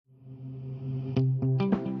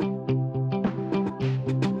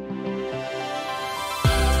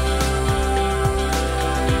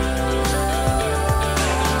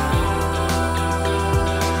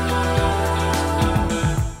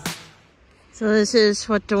So this is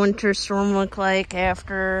what the winter storm looked like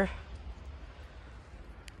after.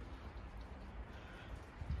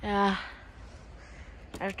 Yeah.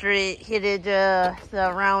 After it hit the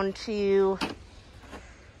round 2.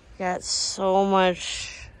 Got so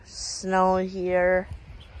much snow here.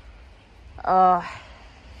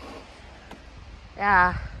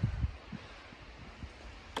 Yeah.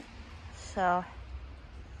 So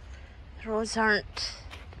the roads aren't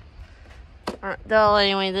though.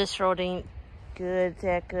 Anyway, this road ain't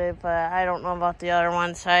that good, but I don't know about the other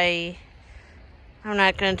ones. I'm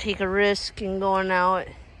not gonna take a risk in going out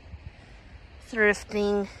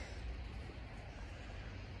thrifting,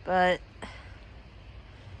 but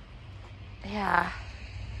yeah,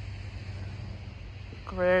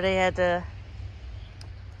 where they had so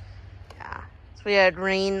we had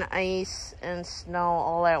rain, ice, and snow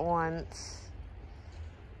all at once.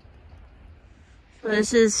 So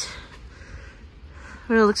this is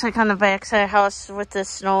what it looks like on the backside house with the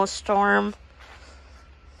snowstorm.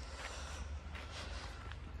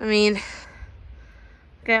 I mean,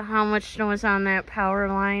 look at how much snow is on that power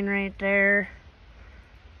line right there.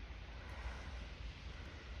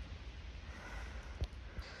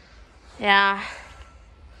 Yeah.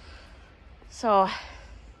 So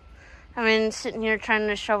I've been sitting here trying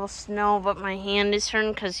to shovel snow, but my hand is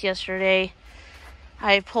hurting because yesterday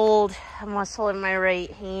I pulled a muscle in my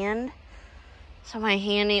right hand. So my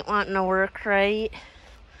hand ain't wanting to work right.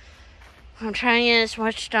 I'm trying to get as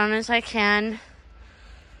much done as I can.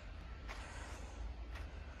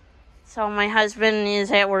 So my husband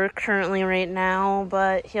is at work currently right now,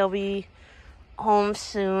 but he'll be home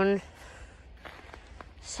soon.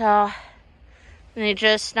 So they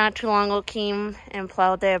just not too long ago came and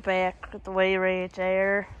plowed that back the way right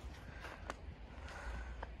there.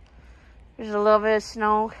 There's a little bit of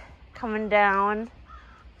snow coming down.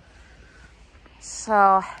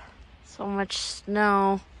 So much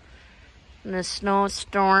snow in the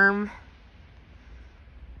snowstorm.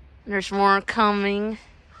 There's more coming.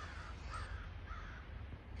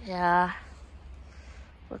 Yeah.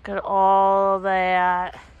 Look at all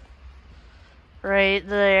that right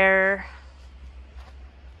there.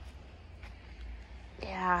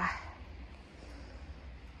 Yeah.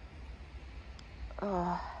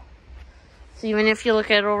 So even if you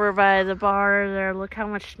look at over by the bar there, look how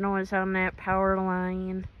much snow is on that power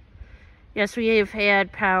line. Yes, we have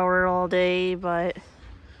had power all day, but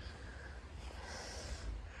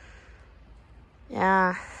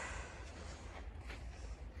yeah.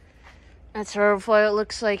 That's sort of what it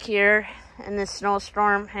looks like here. And this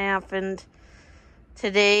snowstorm happened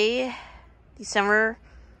today, December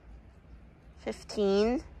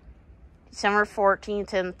 14th,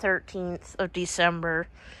 and 13th of December.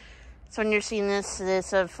 So when you're seeing this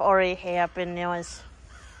have already happened. It was,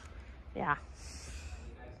 yeah.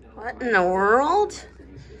 What in the world?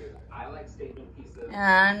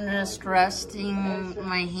 Yeah, I'm just resting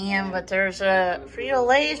my hand, but there's a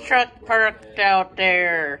Frito-Lay's truck parked out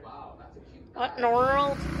there. What in the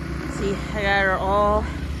world? See, I got her all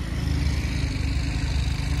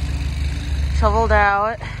shoveled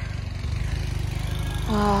out.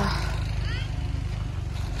 Oh,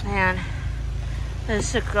 man.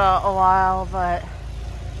 This took a while, but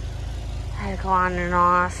I had to go on and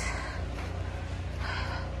off.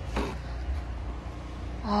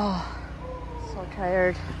 Oh, so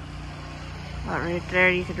tired. But right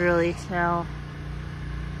there, you could really tell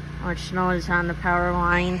how much snow is on the power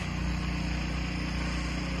line.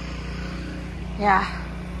 Yeah.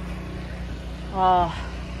 Oh.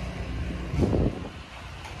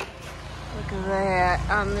 Look at that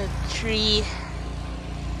on the tree.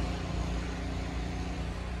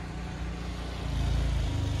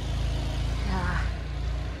 Yeah.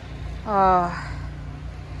 Oh.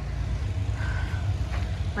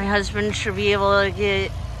 My husband should be able to get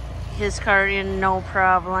his car in no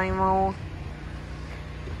problemo.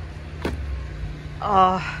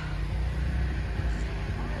 Oh.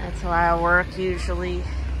 That's a lot of work usually.